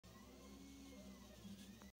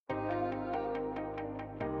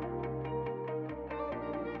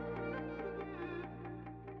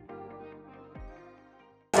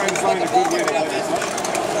What's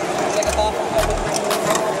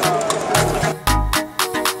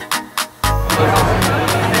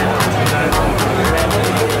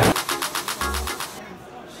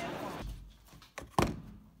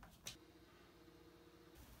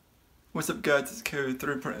up guys, it's Kt1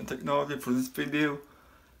 3D Printing Technology. For this video,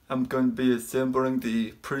 I'm going to be assembling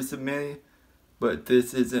the Prusa Mini, but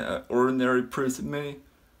this isn't an ordinary Prusa Mini.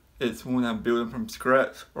 It's one I'm building from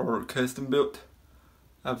scratch or custom built.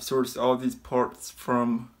 I've sourced all these parts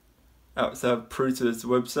from outside Prusa's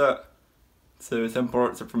website. So some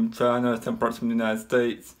parts are from China, some parts from the United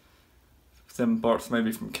States, some parts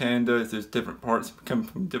maybe from Canada. So there's different parts coming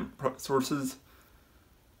from different sources.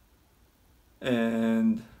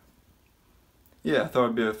 And yeah, I thought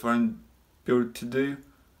it'd be a fun build to do,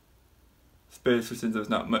 especially since there's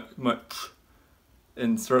not much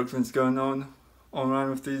instructions going on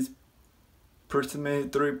online with these Prusa Mini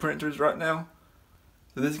 3D printers right now.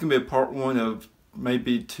 So this is gonna be a part 1 of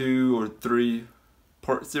maybe 2 or 3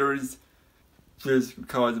 part series, just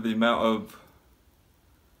because of the amount of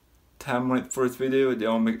time length for this video. It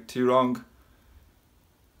don't make it too long.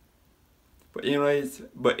 But anyways,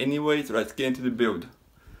 let's get into the build.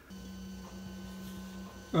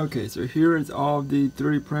 Okay, so here is all the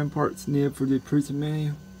 3D print parts needed for the Prusa Mini.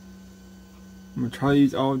 I'm going to try to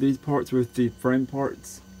use all of these parts with the frame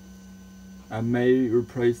parts. I may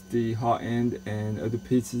replace the hot end and other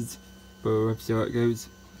pieces, but we'll have to see how it goes.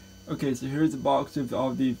 Okay, so here's a box of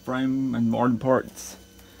all the frame and modern parts.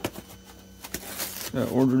 I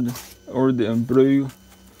ordered them in blue. I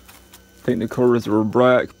think the colors were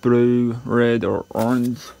black, blue, red, or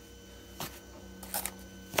orange.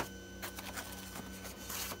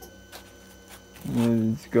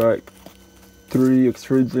 And it's got 3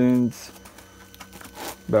 extrusions,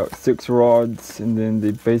 about 6 rods, and then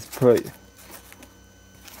the base plate.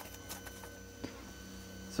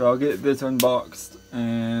 So I'll get this unboxed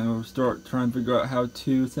and we'll start trying to figure out how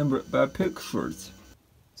to assemble it by pictures.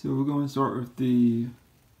 So we're going to start with the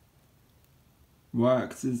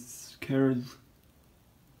Y-axis carriage.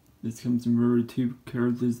 This comes in really 2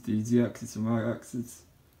 carriages, the Z-axis and Y-axis.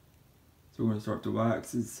 So we're going to start the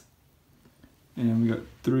Y-axis. And we got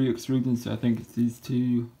 3 extrusions, so I think it's these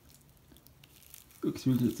 2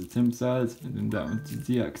 extrusions the same size, and then that one's the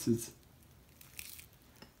Z-axis.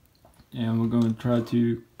 And we're going to try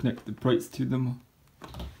to connect the plates to them.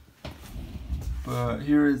 But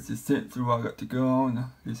here is the sensor I got to go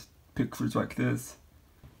on. There's pictures like this.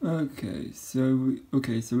 Okay, so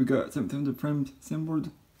we got something to frame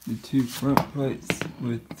assembled. The 2 front plates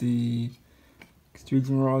with the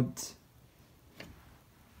extrusion rods.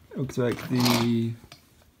 Looks like the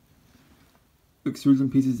extrusion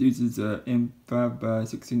pieces uses a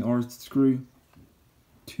M5x16R screw,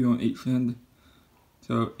 2 on each end,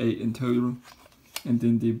 so 8 in total. And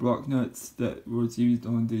then the block nuts that was used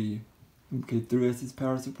on the MK3S's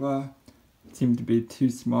power supply seem to be too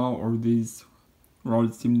small, or these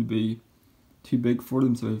rods seem to be too big for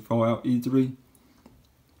them, so they fall out easily.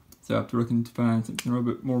 So I have to looking to find something a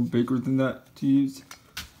little bit more bigger than that to use.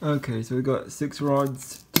 Okay, so we got 6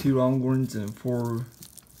 rods, 2 long ones and 4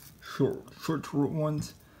 short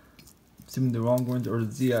ones. Some of the long ones are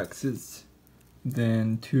the Z-axis,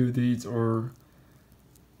 then 2 of these are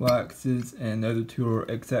Y-axis, and the other 2 are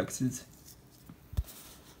X-axis.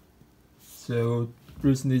 So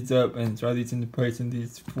loosen these up and try these into place in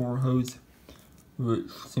these 4 holes, which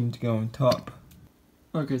seem to go on top.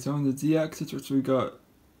 Okay, so on the Z-axis, which we got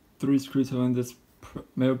 3 screws holding this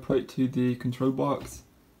metal plate to the control box.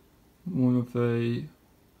 One with a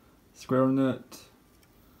square nut,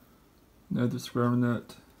 another square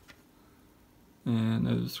nut, and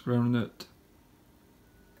another square nut.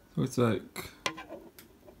 So it's like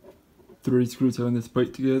 3 screws holding this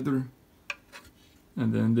plate together.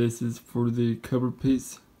 And then this is for the cover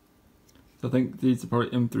piece. So I think these are probably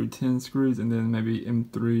M310 screws, and then maybe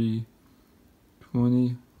M320.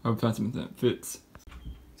 I'll find something that fits.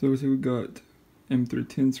 So we got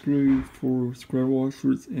M310 screw, 4 square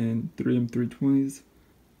washers, and 3 M320s.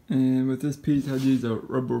 And with this piece, I use a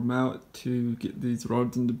rubber mallet to get these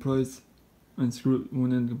rods into place and screw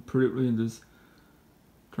one end completely and just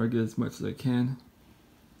try to get as much as I can.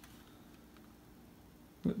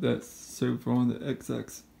 But that's so far on the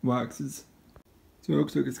Y-axis. So it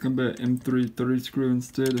looks like it's going to be an M330 screw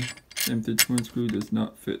instead. M320 screw does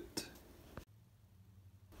not fit.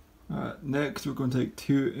 Next we're going to take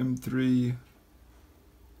 2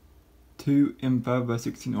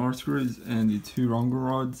 M5x16R screws and the 2 longer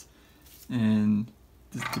rods and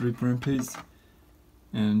this 3 print piece,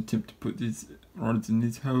 and attempt to put these rods in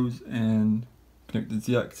these holes and connect the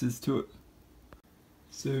Z-axis to it.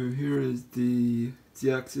 So here is the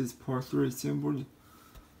Z-axis partially assembled.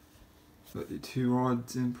 Got the two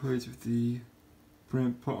rods in place with the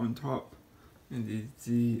brim pot on top and the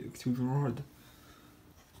Z extrusion rod.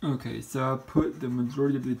 Okay, so I put the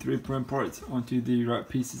majority of the three brim parts onto the right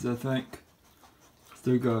pieces, I think.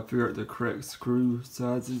 Still gotta figure out the correct screw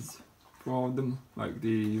sizes for all of them, like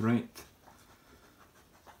the length.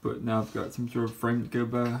 But now I've got some sort of frame to go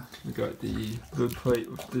by. We got the build plate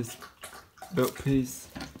with this belt piece,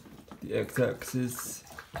 the X-axis,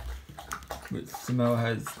 which somehow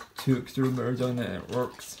has two extruder mirrors on it and it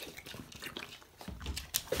works.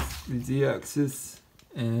 The Z-axis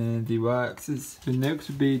and the Y-axis. The next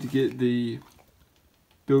would be to get the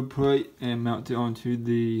build plate and mount it onto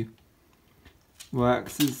the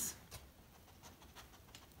Y-axis,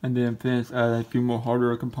 and then finish add a few more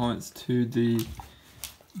hardware components to the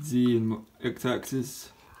Z and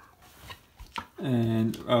X-axis.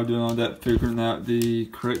 And I'll do all that figuring out the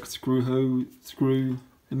correct screw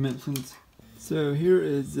dimensions. So here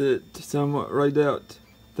is it somewhat laid out.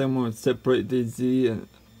 Then I'm going to separate the Z and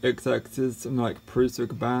X-axis and like Prusa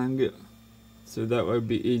combining it, so that way it'd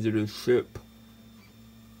be easier to ship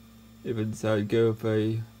if I decide to go with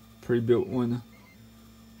a pre-built one,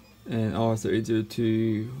 and also easier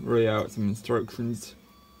to lay out some instructions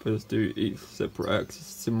for us to do each separate axis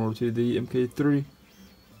similar to the MK3.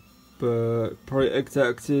 But probably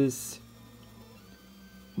X-axis,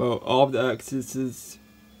 well, all of the axes,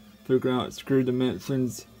 figuring out screw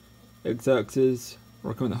dimensions, X-axis,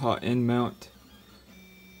 working on the hot end mount,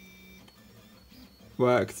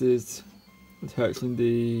 Y-axis, attaching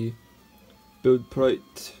the build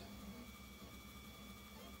plate,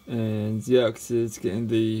 and Z-axis, getting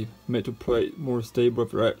the metal plate more stable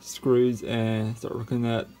with the right screws, and start looking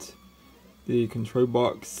at the control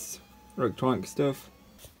box electronic stuff.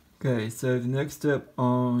 Okay, so the next step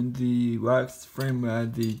on the Y-axis frame, we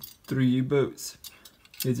add the 3 U-boats.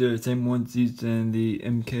 These are the same ones used in the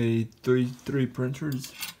MK3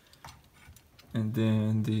 printers. And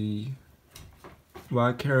then the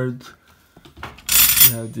Y carriage,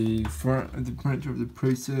 we have the front of the printer with the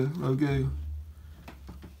Prusa logo.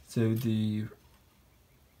 So the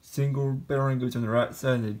single bearing goes on the right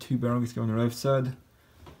side and the 2 bearings go on the left side.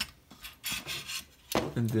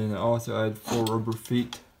 And then I also add 4 rubber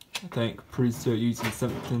feet. I think Prusa uses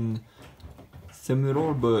something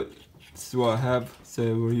similar, but this is what I have, so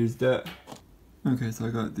we'll use that. Okay, so I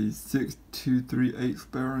got the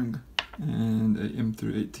 623/8 bearing and a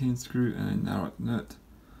M318 screw and a narrow nut.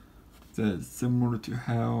 That's similar to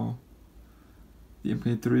how the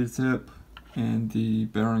MK3 is set up, and the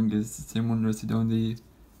bearing is the same one listed on the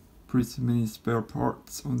Prusa mini spare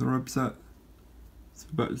parts on the website. So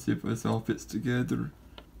about to see if this all fits together.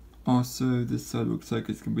 Also, this side looks like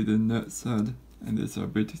it's going to be the nut side, and this is our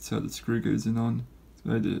basic side the screw goes in on.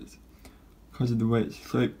 So that is because of the way it's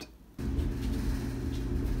shaped.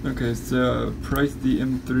 Okay, so I priced the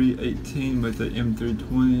M318 with the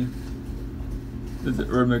M320. Doesn't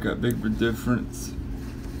really make that big of a difference,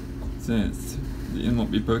 since the end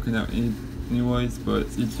won't be poking out anyways, but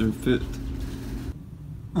it's easier to fit.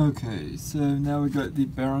 Okay, so now we got the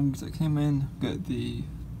bearings that came in. We got the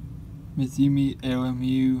Mizumi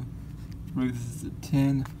LMU, I believe this is a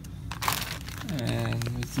 10, and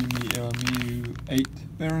Mizumi LMU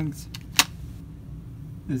 8 bearings.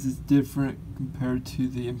 This is different compared to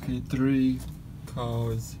the MK3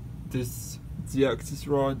 because this Z-axis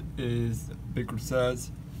rod is bigger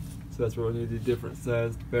size, so that's why we need the different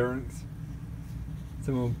sized bearings.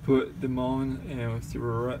 So we'll put them on and we'll see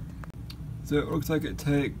where we're at. So it looks like it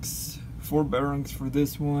takes 4 bearings for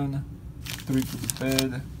this one, 3 for the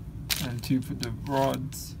bed, and 2 for the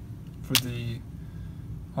rods for the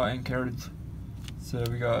hot end carriage. So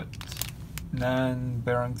we got 9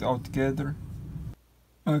 bearings altogether.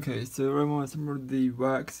 Okay, so what I want to assemble the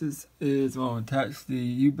Y-axis is I want to attach the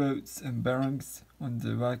U-boats and bearings on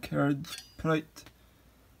the Y carriage plate,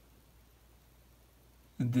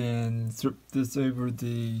 and then strip this over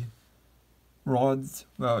the rods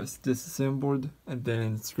while it's disassembled, and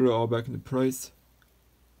then screw it all back into place.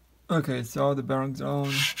 Okay, so all the bearings are on.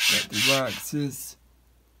 Got the Y-axis,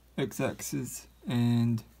 X-axis,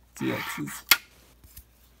 and Z-axis.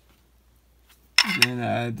 Then I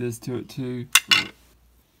add this to it too.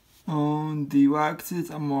 On the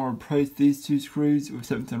Y-axis, I'm going to replace these 2 screws with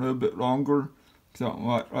something a little bit longer, because I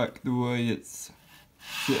don't like the way it's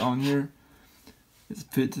fit on here. It's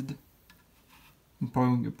fitted. I'm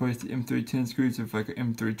probably going to replace the M310 screws with like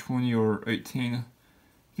an M320 or 18,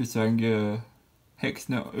 just so I can get a hex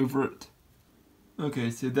nut over it.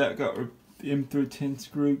 Okay, so that got the M310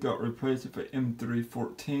 screw got replaced with an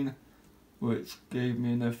M314, which gave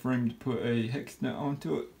me enough room to put a hex nut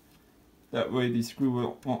onto it. That way the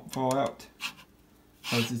screw won't fall out,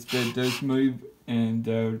 as this bed does move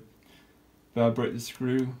and vibrate the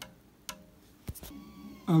screw.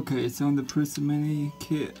 Okay, so on the Prusa Mini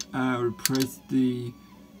kit, I replaced the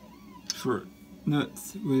short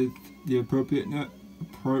nuts with the appropriate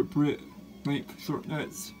length short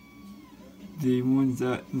nuts. The ones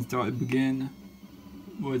that installed at the beginning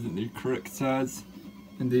wasn't the correct size,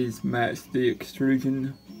 and these matched the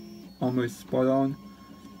extrusion almost spot on.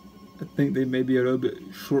 I think they may be a little bit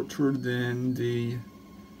shorter than the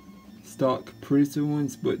stock Prusa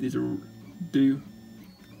ones, but these are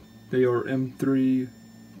they are M3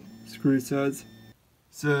 screw size.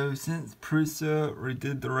 So since Prusa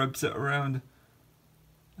redid the website around,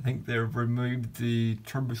 I think they've removed the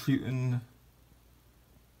troubleshooting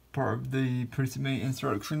part of the Prusa Mini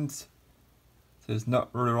instructions. So it's not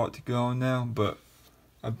really a lot to go on now, but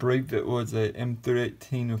I believe it was a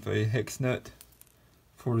M318 with a hex nut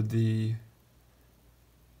for the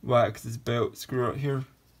Y-axis belt screw right here.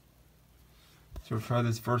 So we'll try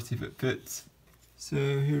this first, see if it fits. So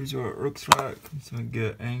here's what it looks like. So I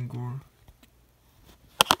get an angle.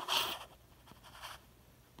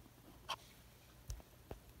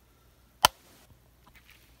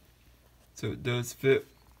 So it does fit.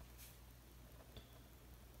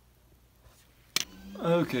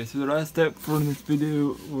 Okay, so the last step for this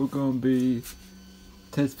video, we're going to be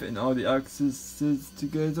test fitting all the axes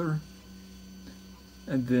together.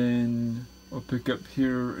 And then we'll pick up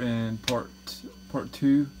here in part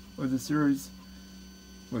 2 of the series,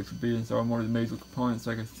 which will be installing more of the major components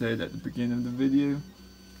like I said at the beginning of the video.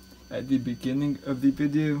 But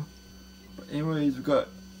anyways, we've got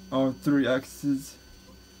all 3 axes,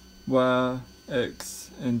 Y, X,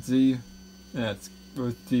 and Z, and that's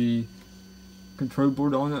with the control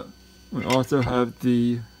board on it. We also have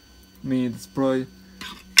the mini display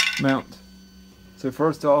mount. So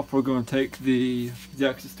first off, we're going to take the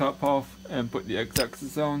Z-axis top off and put the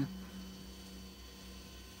X-axis on.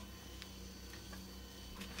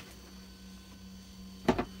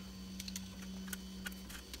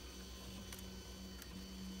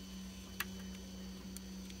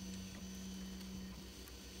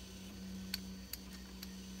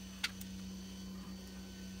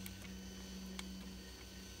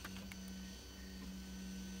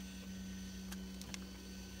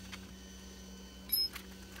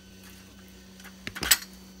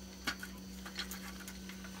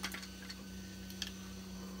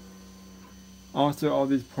 Also, all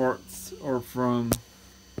these parts are from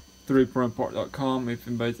 3prempart.com if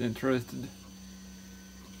anybody's interested.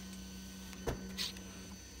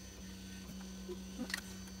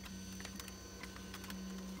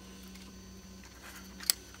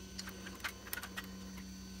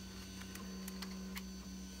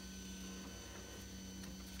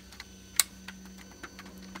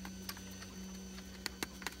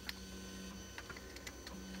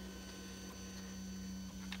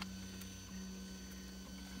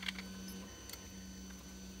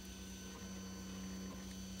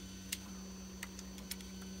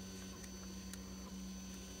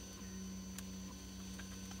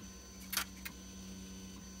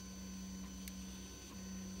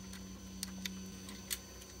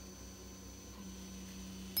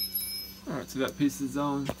 Alright, so that piece is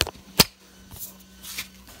on.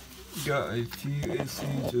 Got a few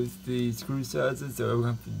issues with the screw sizes, so we'll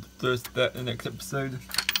have to address that in the next episode.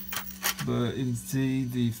 But you can see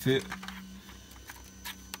the fit.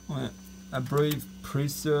 I believe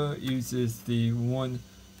Prusa uses the one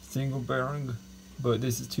single bearing, but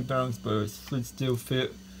this is 2 bearings, but it should still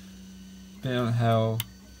fit depending on how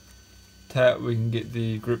tight we can get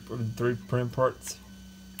the grip of the 3 parts.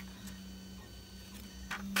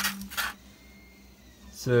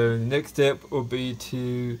 So the next step will be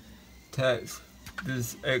to attach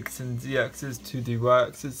this X and Z axis to the Y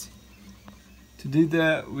axis. To do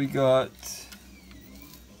that, we got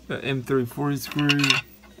an M340 screw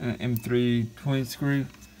and an M320 screw.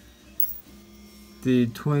 The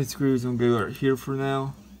 20 screw is going to go right here for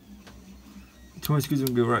now. The 20 screw is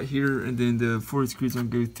going to go right here, and then the 40 screw is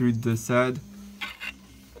going to go through the side.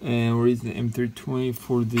 And we're using the M320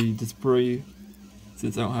 for the display,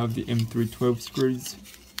 since I don't have the M312 screws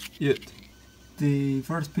yet. The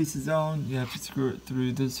first piece is on, you have to screw it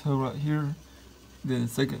through this hole right here. Then the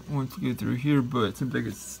second one to go through here, but it seems like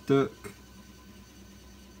it's stuck.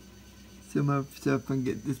 So I'm going to see if I can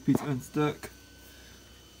get this piece unstuck.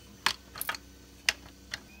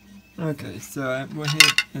 Okay, so I went ahead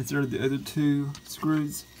and inserted the other 2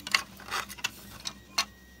 screws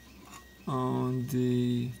on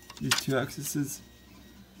these 2 axes.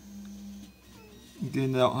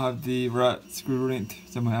 Again, I don't have the right screw length,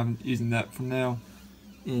 so I'm using that for now.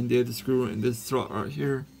 and the other screw in this slot right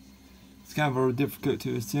here. It's kind of very difficult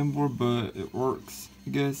to assemble, but it works,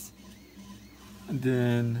 I guess. And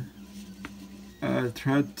then I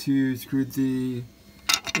tried to screw the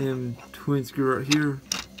twin screw right here,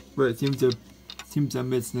 but it seems I'm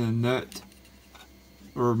missing a nut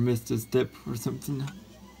or missed a step or something.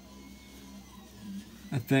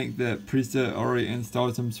 I think that Prusa already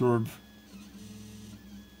installed some sort of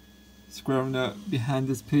square nut behind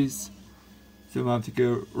this piece, so I'm gonna have to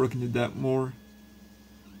go look into that more.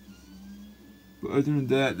 But other than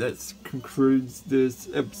that, that concludes this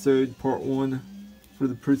episode, part 1 for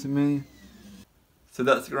the Prusa Mini. So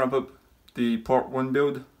that's gonna wrap up the part 1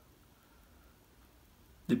 build.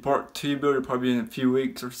 The part 2 build will probably be in a few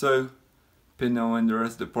weeks or so, depending on when the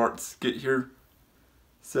rest of the parts get here.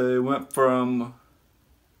 So it went from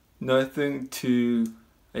nothing to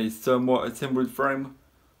a somewhat assembled frame.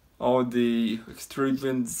 All the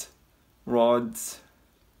extrusions, rods,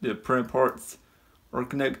 the printed parts are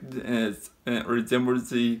connected, and it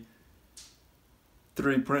resembles the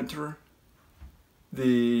 3D printer.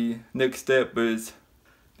 The next step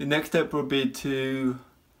will be to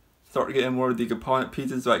start getting more of the component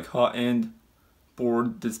pieces like hot end,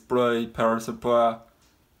 board, display, power supply,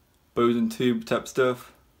 bows and tube type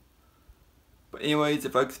stuff. But anyways,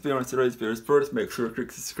 if I like this video and want to see today's videos first, make sure to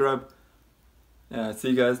click subscribe. And I'll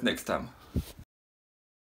see you guys next time.